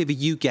perspective are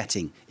you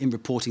getting in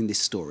reporting this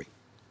story?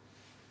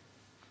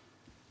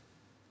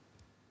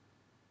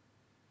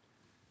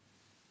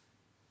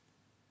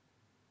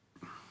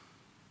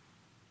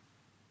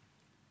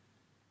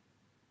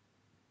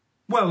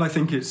 Well, I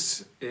think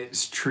it's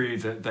true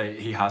that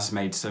he has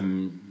made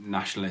some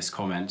nationalist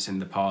comments in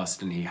the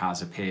past, and he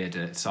has appeared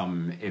at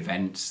some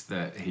events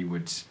that he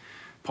would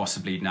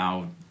possibly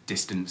now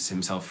distance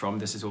himself from.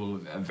 This is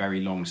all a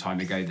very long time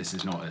ago. This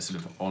is not a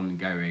sort of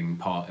ongoing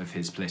part of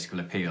his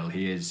political appeal.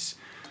 He is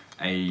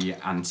an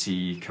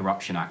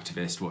anti-corruption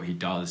activist. What he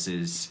does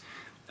is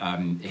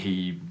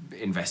he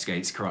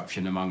investigates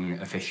corruption among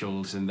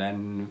officials and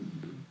then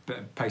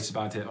posts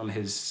about it on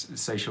his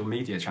social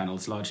media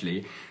channels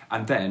largely,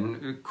 and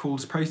then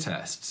calls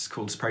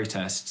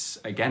protests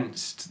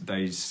against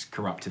those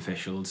corrupt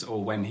officials,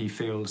 or when he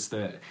feels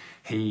that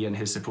he and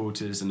his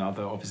supporters and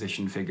other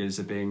opposition figures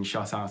are being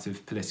shut out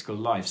of political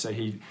life. So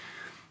he,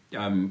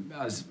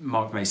 as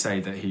Mark may say,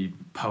 that he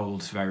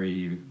polled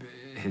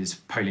his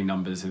polling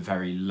numbers are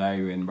very low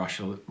in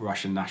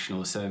Russian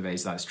national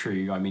surveys. That's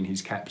true. I mean,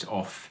 he's kept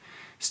off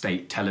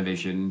state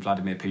television.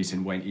 Vladimir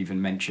Putin won't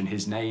even mention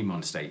his name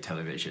on state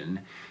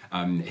television.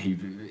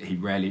 He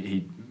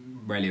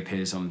rarely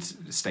appears on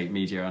state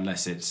media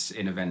unless it's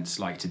in events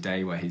like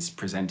today where he's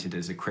presented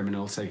as a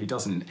criminal. So he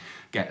doesn't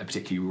get a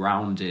particularly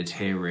rounded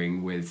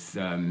hearing with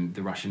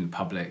the Russian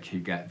public who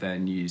get their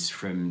news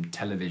from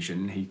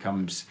television.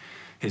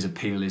 His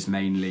appeal is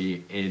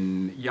mainly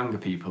in younger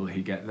people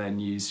who get their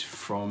news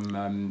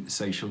from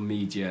social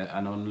media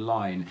and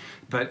online.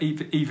 But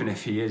even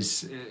if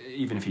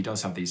he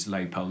does have these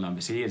low poll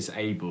numbers, he is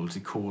able to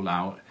call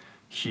out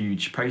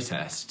huge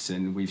protests,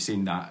 and we've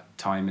seen that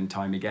time and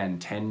time again.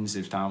 Tens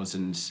of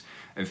thousands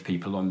of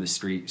people on the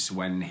streets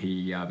when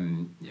he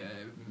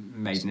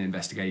made an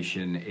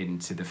investigation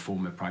into the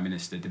former Prime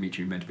Minister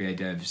Dmitry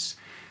Medvedev's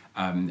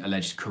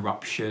alleged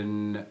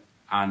corruption.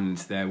 And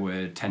there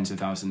were tens of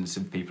thousands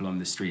of people on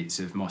the streets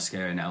of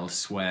Moscow and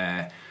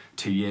elsewhere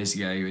 2 years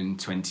ago in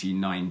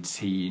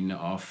 2019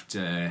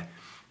 after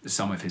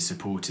some of his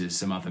supporters,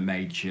 some other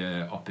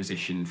major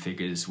opposition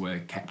figures were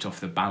kept off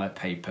the ballot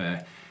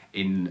paper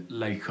in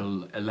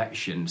local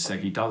elections. So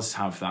he does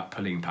have that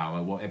pulling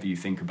power. Whatever you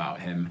think about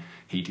him,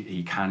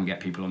 he can get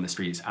people on the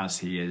streets, as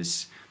he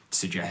is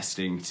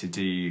suggesting to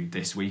do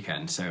this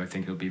weekend. So I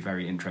think it'll be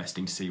very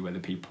interesting to see whether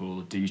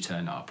people do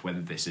turn up,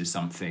 whether this is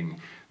something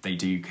they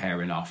do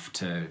care enough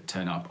to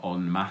turn up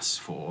en masse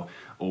for,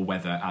 or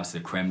whether, as the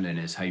Kremlin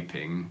is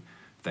hoping,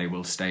 they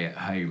will stay at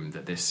home,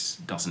 that this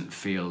doesn't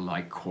feel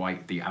like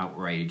quite the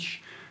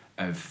outrage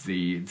of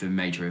the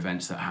major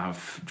events that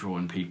have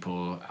drawn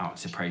people out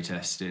to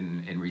protest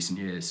in recent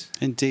years.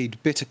 Indeed.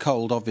 Bitter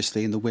cold,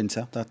 obviously, in the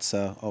winter. That's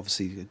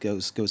obviously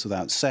goes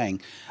without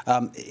saying.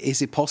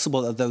 Is it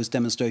possible that those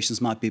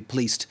demonstrations might be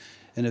policed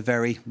in a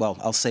very, well,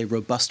 I'll say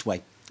robust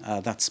way?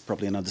 That's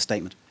probably an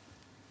understatement.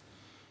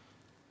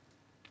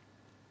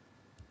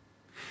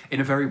 In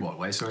a very what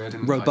way? Sorry, I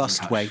didn't...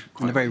 Robust way.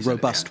 In a very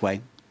robust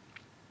way.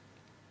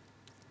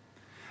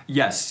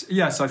 Yes,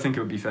 I think it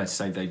would be fair to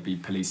say they'd be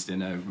policed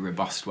in a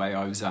robust way.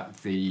 I was at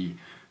the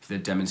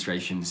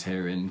demonstrations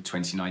here in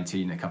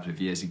 2019, a couple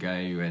of years ago,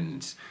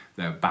 and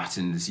there were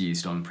batons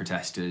used on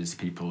protesters,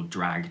 people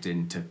dragged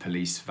into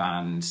police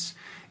vans,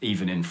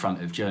 even in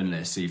front of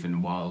journalists,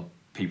 even while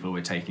people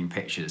were taking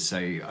pictures. So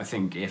I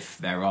think if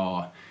there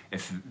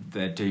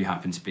do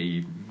happen to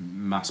be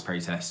mass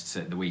protests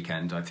at the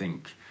weekend, I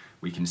think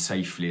we can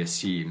safely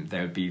assume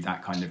there would be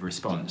that kind of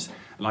response.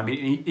 And I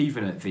mean,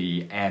 even at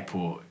the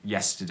airport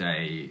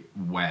yesterday,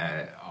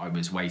 where I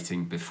was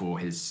waiting before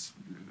his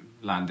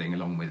landing,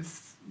 along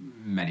with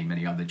many,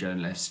 many other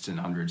journalists and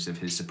hundreds of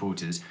his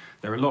supporters,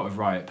 there were a lot of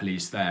riot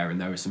police there,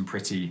 and there were some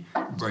pretty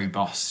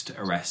robust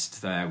arrests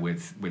there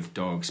with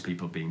dogs,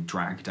 people being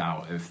dragged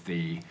out of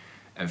the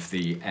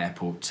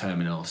airport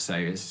terminal. So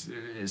it's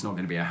not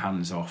going to be a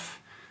hands-off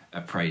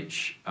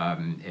approach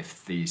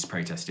if these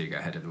protests do go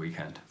ahead at the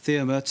weekend.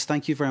 Theo Mertz,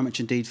 thank you very much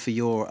indeed for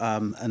your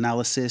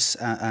analysis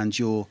and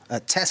your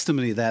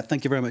testimony there.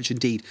 Thank you very much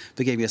indeed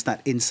for giving us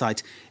that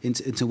insight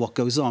into what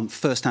goes on.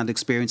 First-hand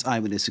experience,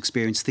 eyewitness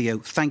experience. Theo,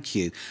 thank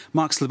you.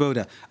 Mark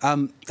Sloboda,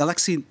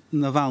 Alexei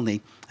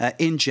Navalny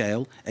in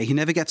jail. He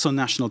never gets on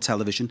national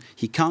television.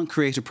 He can't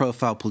create a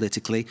profile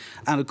politically.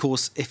 And, of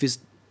course, if his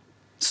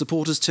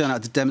supporters turn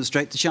out to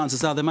demonstrate, the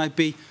chances are there might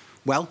be,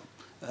 well,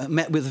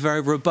 met with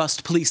very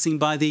robust policing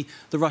by the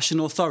Russian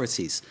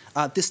authorities.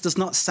 This does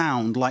not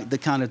sound like the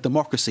kind of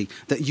democracy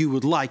that you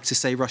would like to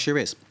say Russia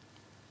is.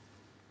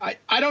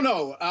 I don't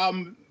know.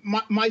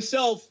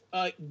 Myself,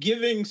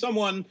 giving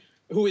someone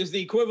who is the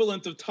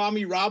equivalent of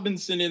Tommy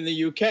Robinson in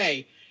the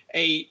UK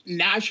a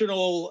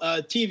national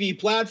TV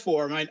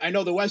platform, I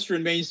know the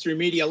Western mainstream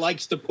media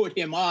likes to put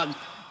him on,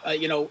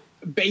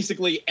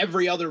 basically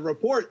every other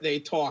report they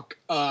talk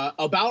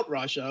about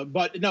Russia.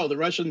 But no, the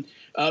Russian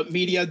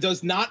media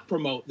does not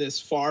promote this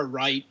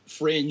far-right,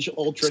 fringe,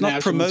 ultra-nationalist It's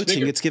not promoting,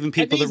 figure. it's giving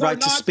people the right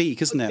to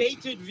speak, isn't it?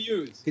 Dated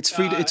views. It's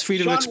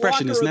freedom of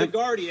expression, Walker isn't it? of The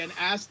Guardian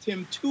asked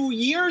him 2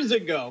 years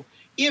ago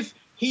if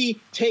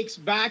he takes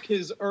back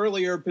his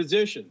earlier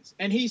positions.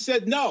 And he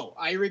said, no,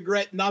 I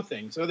regret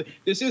nothing. So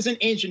this isn't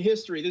ancient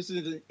history. This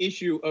is an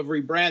issue of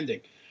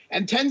rebranding.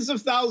 And tens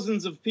of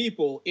thousands of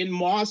people in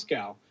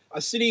Moscow, a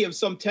city of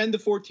some 10 to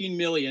 14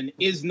 million,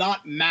 is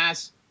not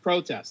mass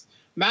protest.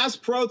 Mass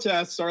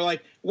protests are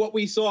like what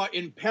we saw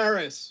in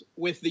Paris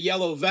with the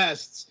yellow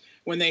vests,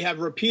 when they have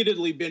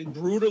repeatedly been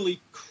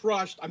brutally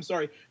crushed,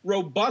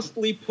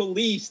 robustly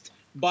policed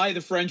by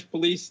the French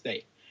police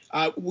state.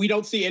 We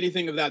don't see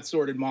anything of that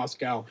sort in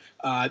Moscow,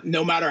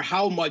 no matter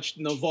how much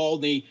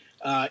Navalny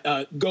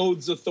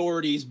goads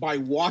authorities by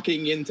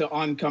walking into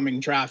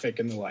oncoming traffic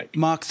and the like.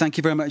 Mark, thank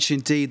you very much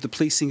indeed. The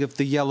policing of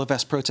the Yellow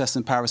Vest protests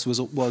in Paris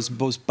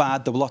was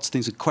bad. There were lots of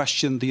things to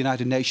question. The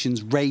United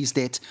Nations raised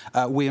it.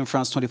 We in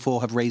France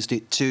 24 have raised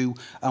it too.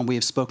 And we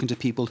have spoken to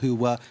people who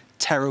were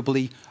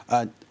terribly,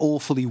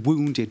 awfully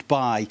wounded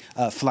by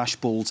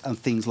flashballs and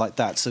things like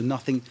that. So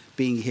nothing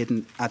being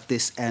hidden at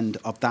this end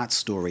of that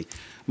story.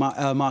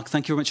 Mark,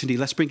 thank you very much indeed.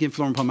 Let's bring in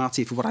Florent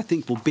Parmentier for what I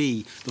think will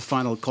be the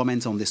final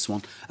comment on this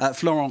one.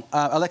 Florent,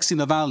 Alexei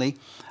Navalny,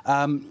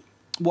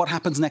 what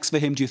happens next for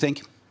him, do you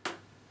think?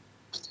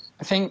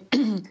 I think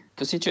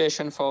the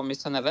situation for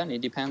Mr.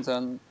 Navalny depends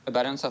on a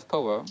balance of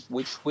power,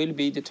 which will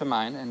be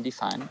determined and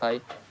defined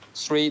by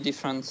 3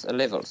 different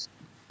levels.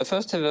 The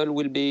first level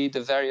will be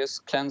the various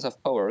clans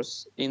of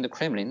powers in the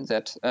Kremlin,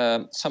 that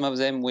some of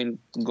them will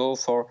go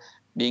for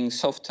being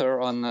softer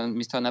on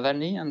Mr.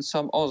 Navalny, and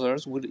some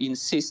others would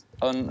insist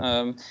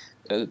on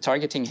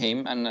targeting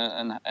him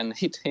and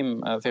hit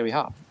him very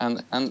hard.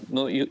 And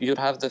no, you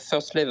have the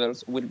first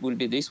levels will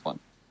be this one.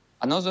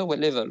 Another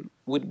level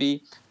would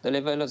be the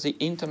level of the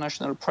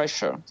international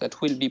pressure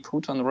that will be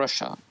put on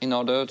Russia in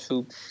order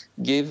to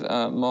give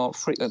more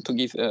free,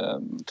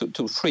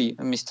 to free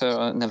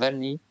Mr.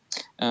 Navalny.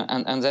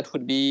 And that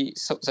would be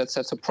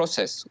that's a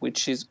process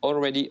which is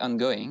already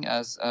ongoing,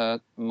 as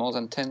more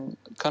than 10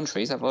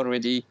 countries have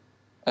already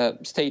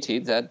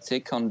stated that they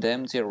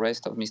condemn the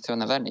arrest of Mr.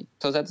 Navalny.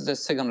 So that's the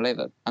second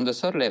level. And the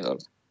third level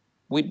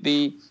would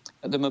be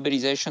the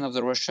mobilization of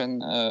the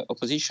Russian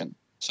opposition.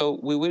 So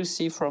we will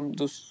see from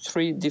those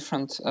 3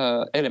 different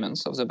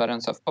elements of the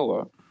balance of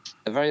power,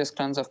 the various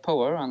clans of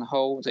power, and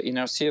how the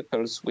inner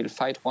circles will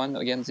fight one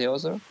against the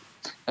other.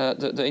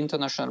 The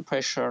international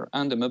pressure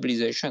and the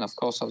mobilization, of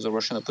course, of the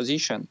Russian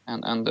opposition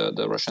and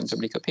the Russian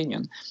public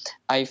opinion.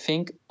 I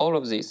think all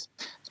of this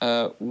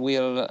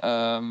will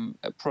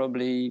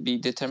probably be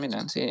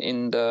determinant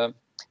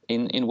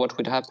in what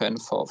would happen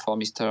for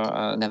Mr.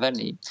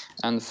 Navalny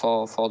and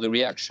for the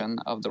reaction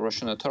of the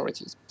Russian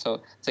authorities.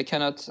 So they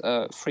cannot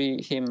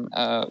free him,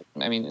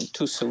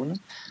 too soon.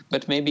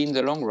 But maybe in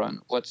the long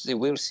run, what they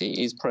will see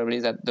is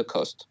probably that the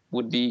cost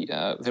would be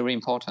very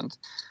important,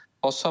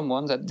 or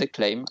someone that they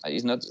claim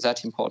is not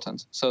that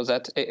important. So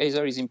that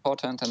either is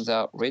important and they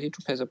are ready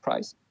to pay the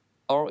price,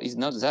 or is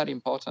not that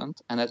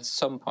important, and at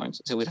some point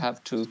they will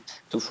have to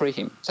free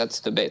him. That's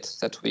the bet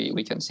that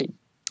we can see.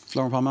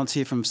 Florent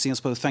Parmentier from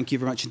Sciences Po, thank you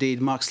very much indeed.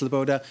 Mark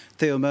Sloboda,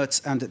 Theo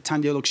Mertz and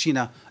Tanya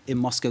Lokshina in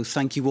Moscow,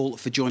 thank you all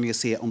for joining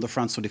us here on the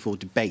France 24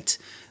 debate.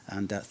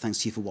 And thanks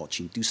to you for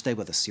watching. Do stay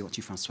with us. You're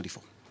watching France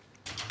 24.